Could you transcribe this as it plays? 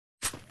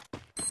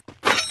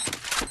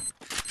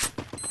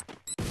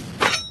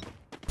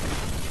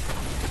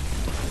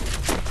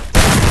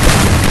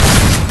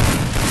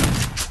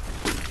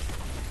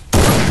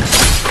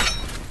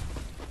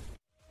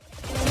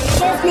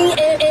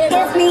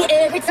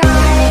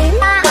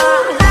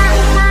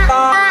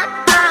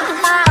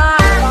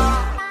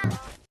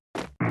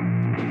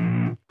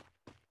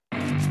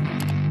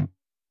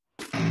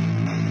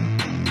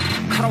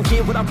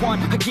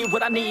want, I get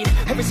what I need.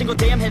 Every single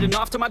day I'm heading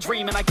off to my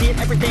dream, and I get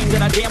everything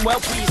that I damn well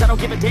please. I don't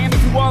give a damn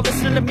if you all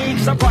listening to me,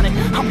 cause I run it.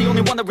 I'm the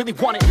only one that really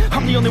want it.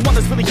 I'm the only one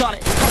that's really on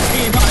it. I'm just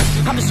being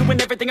honest, I'm just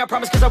doing everything I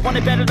promise, cause I want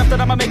it bad enough that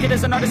I'ma make it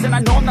as an artist. And I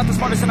know I'm not the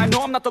smartest, and I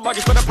know I'm not the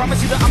largest, but I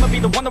promise you that I'ma be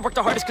the one that worked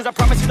the hardest, cause I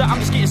promise you that I'm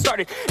just getting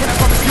started. And I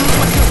promise you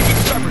my skills are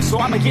getting sharper, so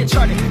I'ma get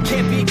charted.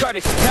 Can't be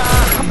guarded,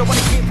 nah, I'm the one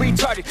to get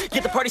retarded.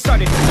 Get the party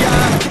started,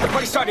 yeah, get the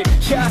party started.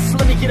 Yeah, so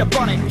let me get up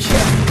on it,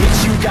 yeah. Bitch,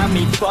 you got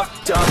me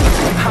fucked up,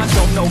 I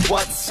don't know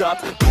what's up.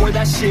 Pour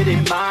that shit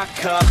in my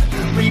cup,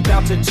 we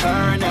bout to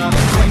turn up.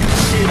 Crank the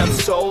shit up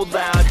so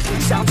loud,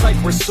 sounds like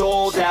we're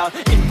sold out.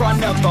 In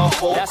front of a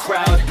whole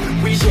crowd,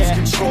 we lose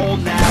control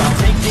now.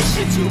 Take this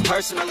shit too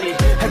personally,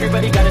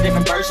 everybody got a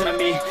different version of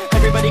me.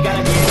 Everybody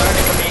gotta be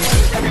learning from me,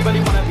 everybody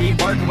wanna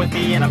be working with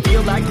me. And I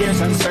feel like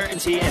there's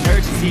uncertainty and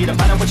urgency to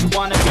find out what you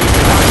wanna be.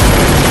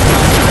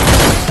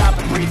 Stop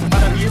and breathe, find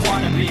out who you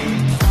wanna be.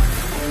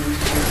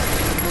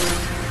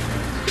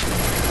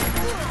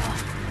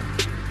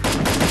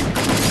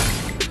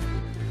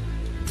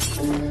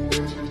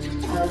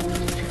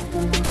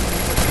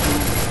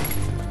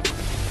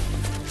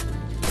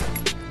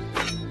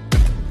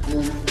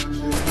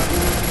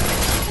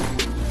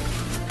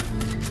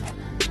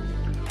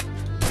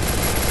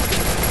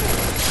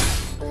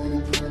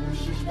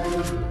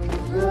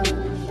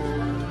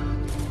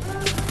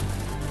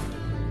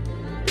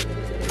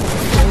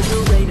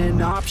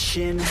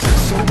 Option,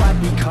 so I'd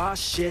be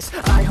cautious.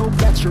 I hope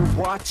that you're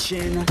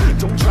watching.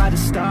 Don't try to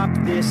stop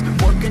this,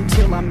 work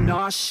until I'm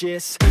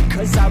nauseous.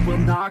 Cause I will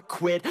not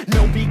quit,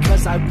 no,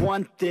 because I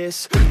want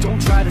this.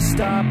 Don't try to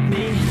stop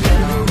me,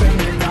 there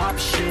ain't an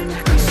option.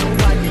 So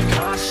I'd be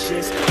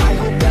cautious, I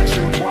hope that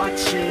you're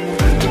watching.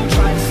 Don't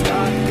try to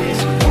stop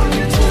this, work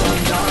until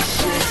I'm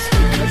nauseous.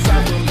 Cause I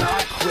will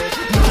not quit,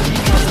 no,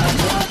 because I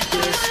want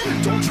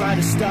this. Don't try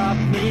to stop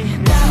me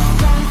now.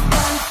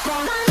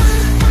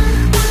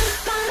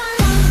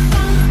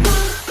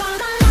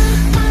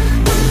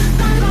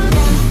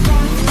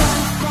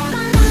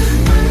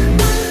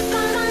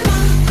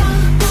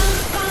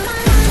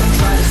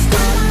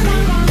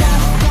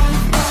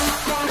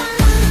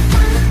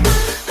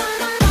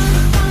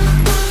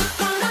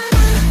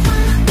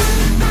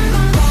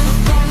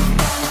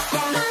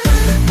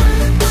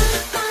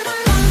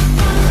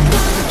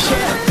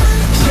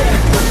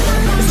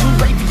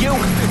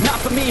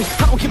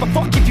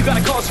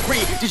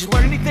 Did you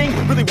learn anything?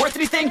 Really worth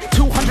anything?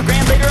 200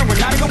 grand later and we're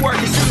not even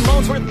working. Student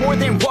loans worth more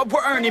than what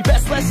we're earning.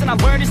 Best lesson I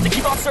learned is to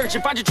keep on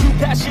searching. Find your true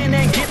passion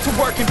and get to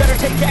work. And better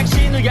take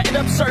action or you end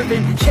up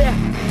serving. Yeah,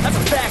 that's a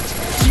fact.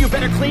 So you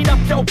better clean up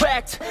your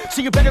act.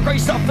 So you better grow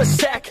yourself a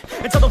sack.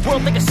 And tell the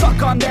world they can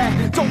suck on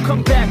that. Don't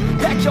come back,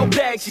 pack your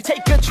bags. You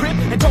take a trip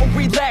and don't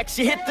relax.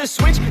 You hit the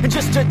switch and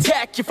just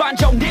attack. You find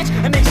your niche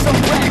and make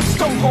some racks.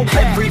 Don't hold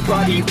back.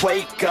 Everybody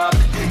wake up,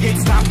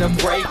 it's time to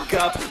break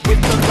up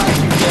with the life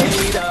you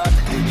made up.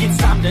 It's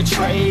time to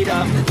trade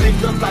up,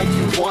 live the life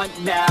you want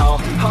now.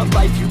 A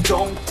life you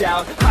don't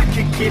doubt, I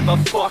could give a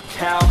fuck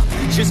how.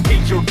 Just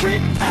figure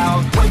it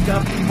out, wake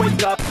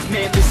up,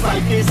 man, this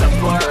life is a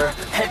blur.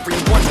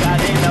 Everyone's got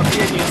an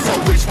opinion, so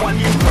which one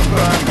you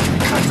prefer?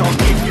 Cause I'll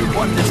give you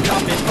one that's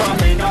coming from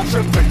an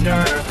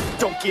entrepreneur.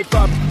 Don't give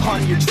up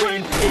on your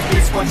dream, it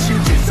is what you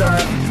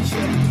deserve.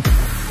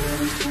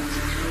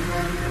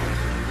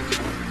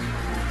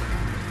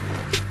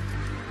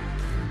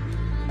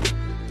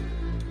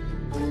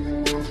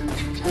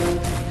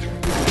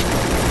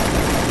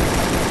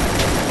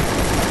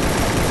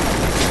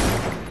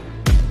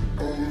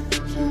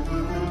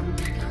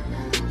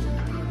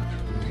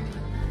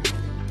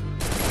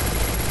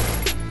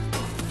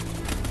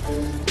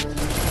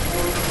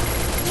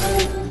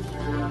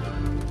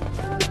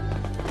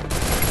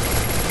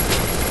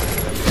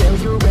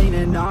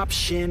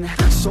 Option,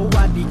 so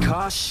I'd be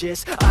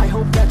cautious. I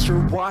hope that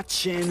you're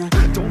watching.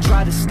 Don't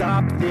try to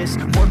stop this,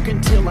 work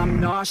until I'm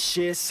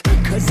nauseous.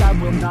 Cause I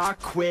will not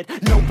quit,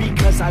 no,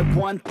 because I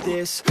want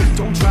this.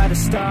 Don't try to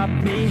stop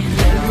me,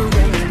 there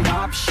ain't an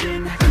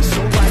option.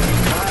 So I'd be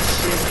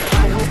cautious,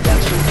 I hope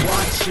that you're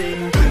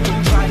watching.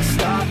 Don't try to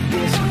stop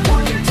this,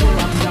 work until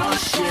I'm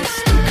nauseous.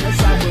 Cause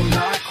I will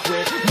not